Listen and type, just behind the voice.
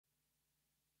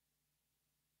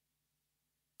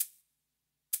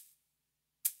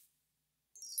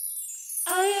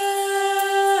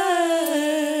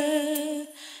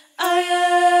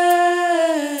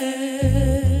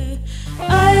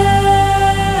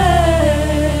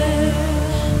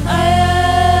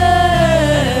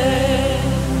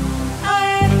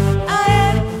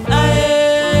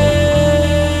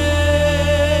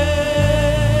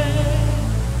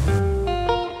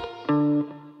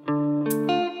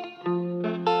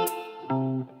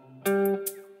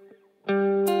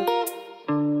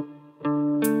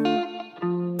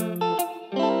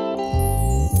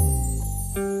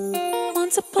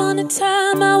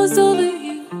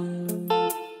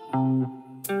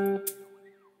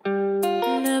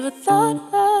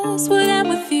knows what I'm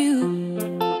with you.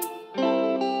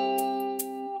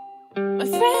 My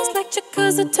friends liked you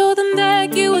cause I told them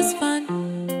that you was fun.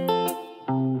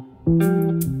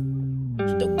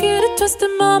 Don't get it twisted,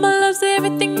 mama loves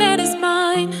everything that is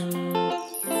mine.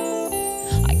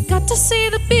 I got to see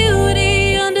the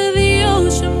beauty under the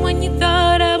ocean when you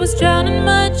thought I was drowning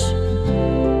much.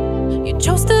 You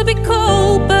chose to be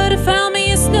cold, but it found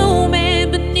me a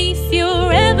snowman beneath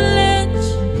your avalanche.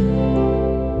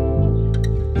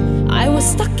 I was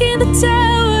stuck in the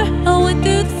tower, I went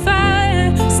through the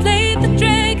fire, slayed the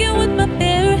dragon with my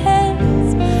bare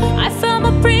hands. I found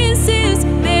my princess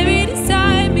buried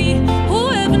inside me.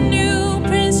 Whoever knew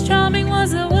Prince Charming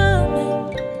was a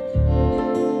woman?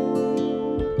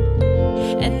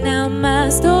 And now my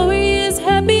story is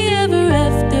happy ever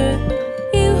after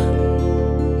you.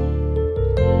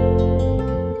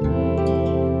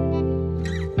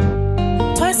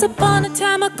 Twice upon a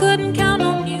time I couldn't count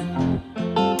on you.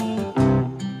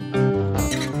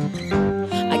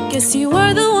 I guess you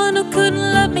were the one who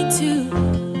couldn't love me too.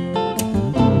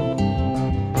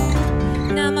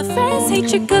 Now my friends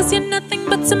hate you cause you're nothing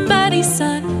but somebody's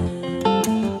son.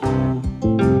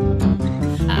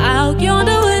 Out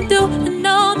yonder window and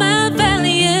all my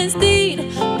valiant steed.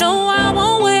 No, I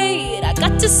won't wait. I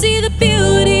got to see the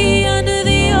beauty under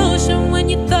the ocean when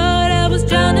you thought I was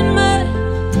drowning mud.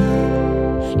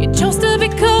 You chose to be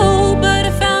cold, but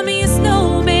I found me a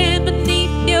snowman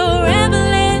beneath your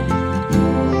avalanche.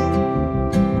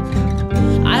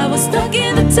 I was stuck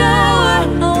in the tower,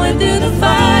 I went through the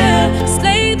fire,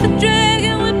 slayed the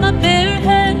dragon with my bare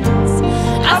hands.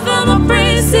 I found my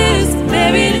princess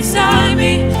buried inside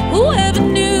me. Whoever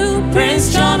knew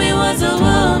Prince Charming was a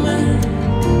woman?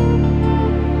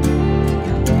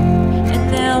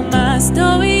 And now my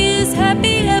story is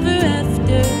happy ever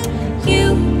after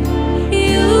you.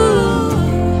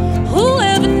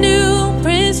 Whoever knew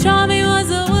Prince Charming was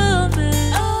a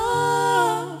woman?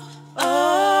 Oh,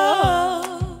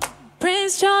 oh,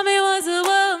 Prince Charming was a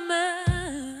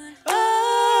woman.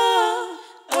 Oh,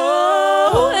 oh,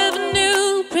 whoever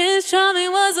knew Prince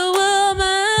Charming was a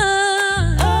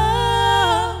woman? Oh,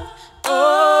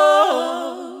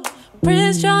 oh,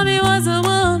 Prince Charming was a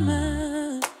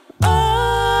woman.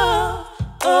 Oh,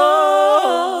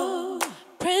 oh,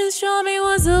 Prince Charming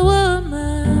was a woman.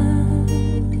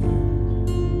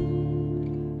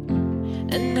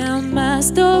 And now my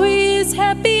story is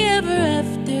happy ever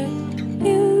after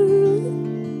you.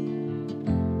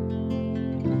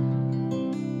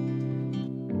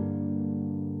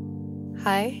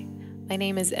 Hi, my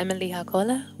name is Emily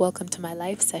Hakoola. Welcome to my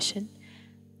live session.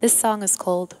 This song is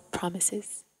called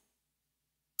Promises.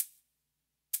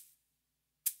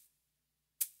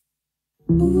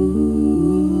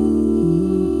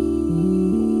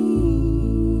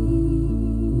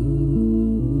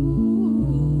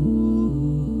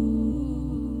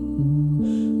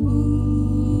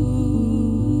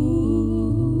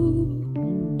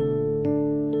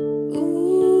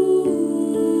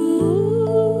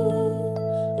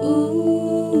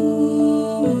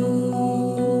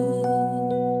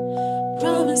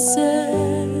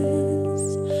 Promises,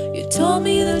 you told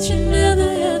me that you never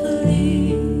ever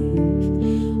leave.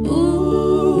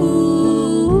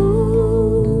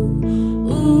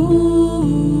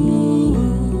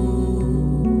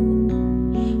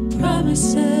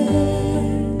 Promises,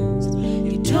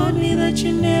 you told me that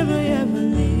you never ever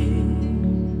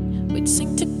leave. We'd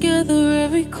sing together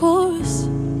every chorus.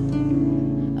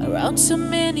 Around so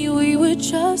many we were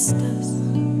just us.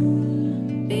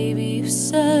 Baby, you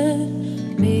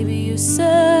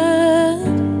said,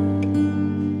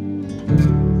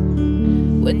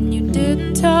 when you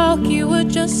didn't talk, you were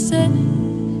just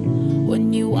sitting.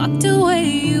 When you walked away,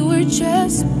 you were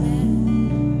just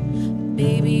mad.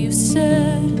 Baby, you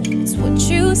said, it's what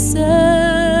you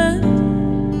said.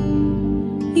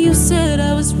 You said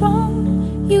I was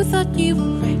wrong, you thought you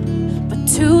were right. But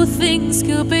two things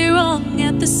could be wrong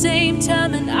at the same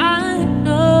time, and I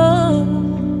know.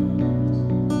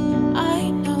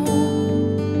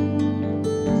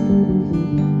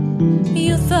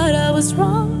 You thought I was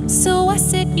wrong, so I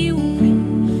set you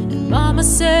right. And Mama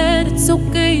said it's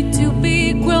okay to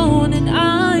be grown, and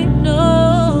I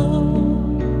know.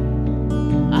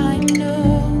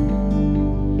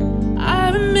 I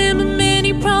remember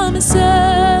many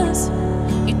promises.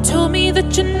 You told me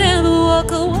that you'd never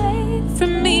walk away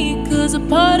from me, 'cause a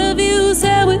part of you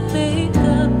said we'd make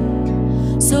up.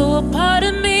 So a part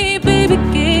of me, baby,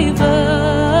 gave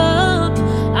up.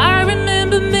 I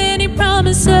remember many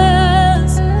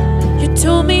promises. You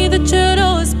told me that you'd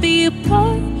always be a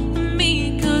part of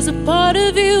me, 'cause a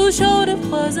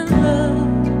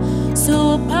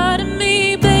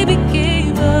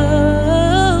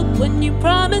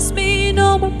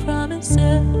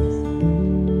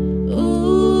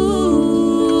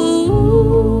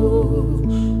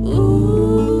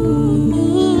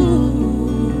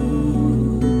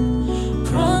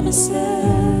Promises.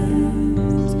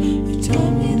 You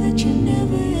told me that you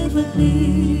never ever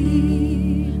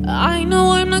leave. I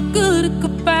know I'm not good at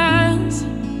goodbyes,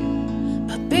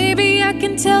 but baby, I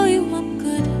can tell you I'm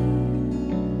good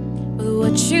with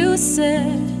what you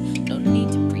said. No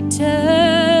need to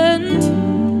pretend.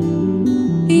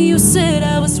 You said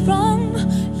I was wrong,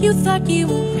 you thought you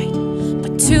were right,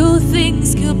 but two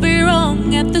things could be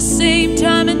wrong at the same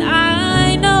time, and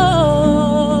I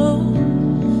know,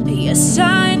 yes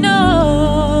I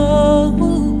know.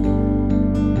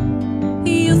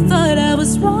 You thought I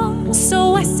was wrong,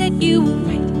 so I said you were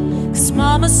right, 'cause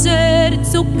mama said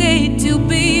it's okay to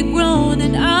be grown,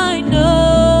 and I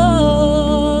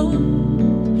know,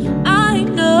 I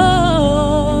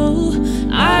know.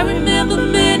 I remember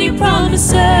many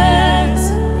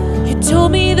promises. You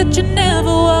told me that you'd never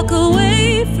walk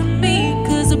away from me,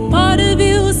 'cause a part of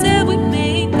you said we'd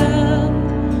make up,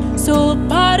 so a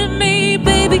part of me,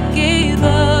 baby, gave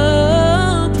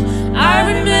up. I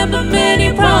remember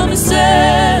many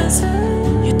promises.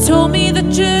 You told me that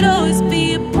you'd always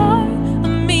be a part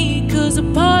of me, 'cause a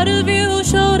part of you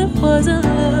showed up wasn't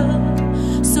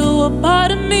love, so a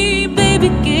part of me, baby,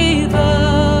 gave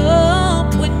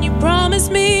up. When you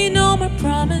promised me no more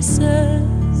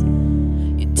promises,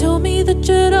 you told me that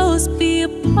you'd always be a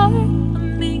part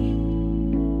of me.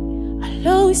 I'll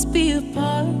always be a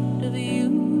part of you.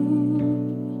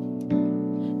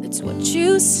 That's what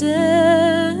you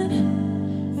said.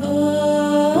 Oh,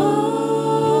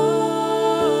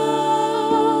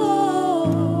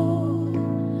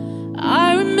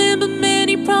 I remember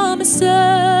many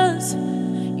promises.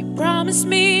 You promised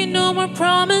me no more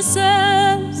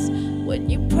promises. When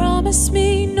you promised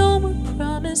me no more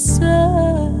promises.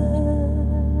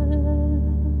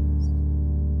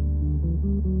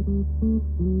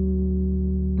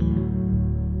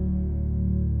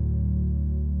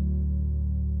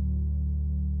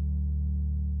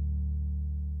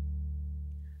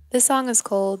 This song is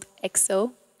called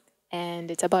EXO, and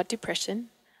it's about depression.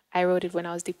 I wrote it when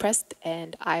I was depressed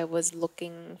and I was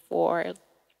looking for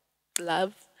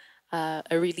love, a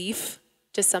relief,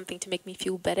 just something to make me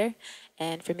feel better.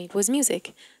 And for me, it was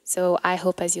music. So I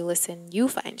hope as you listen, you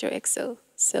find your EXO.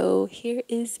 So here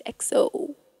is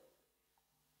EXO.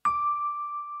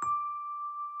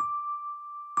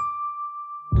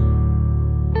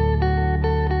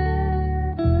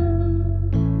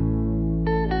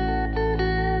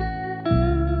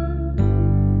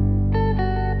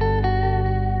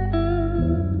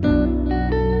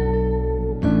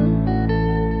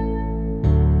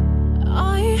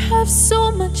 I have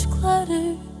so much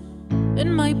clutter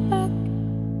in my back.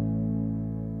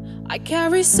 I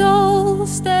carry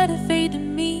souls that evaded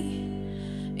me,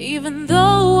 even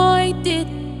though I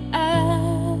didn't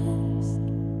ask.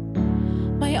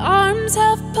 My arms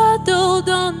have paddled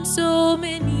on so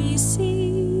many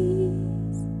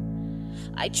seas.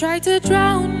 I tried to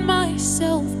drown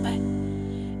myself, but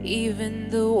even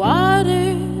the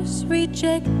waters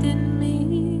rejected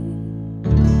me.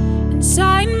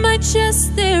 Inside my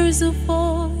chest there's a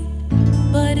void,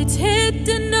 but it's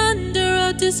hidden under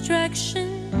a distraction.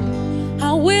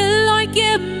 How will I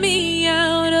get me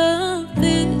out of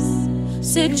this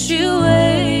situation?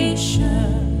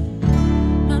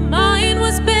 My mind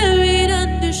was buried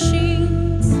under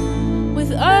sheets,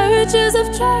 with urges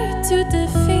I've tried to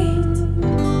defeat.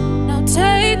 Now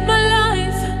take my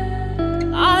life,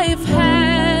 I've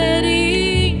had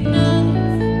enough.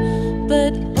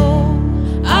 But oh,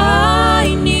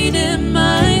 I needed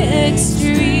my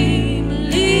extremely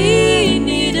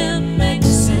needed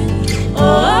medicine.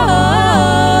 Oh,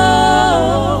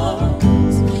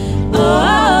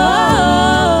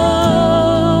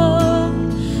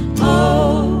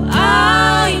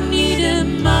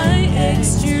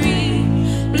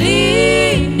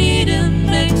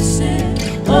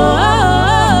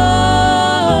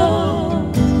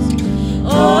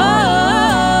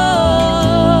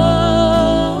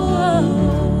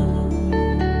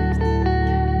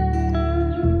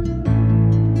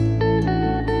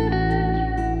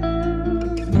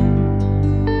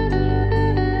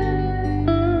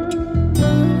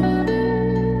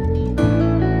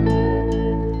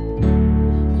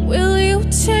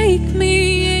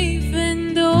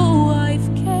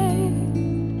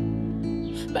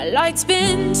 light's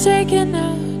been taken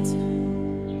out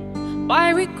by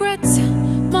regrets.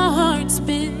 My heart's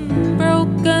been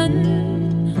broken.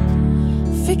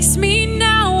 Fix me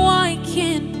now, I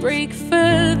can't break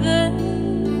further.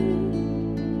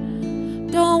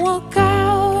 Don't walk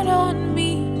out on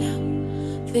me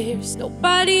now,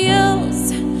 Nobody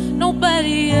else,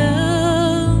 nobody else.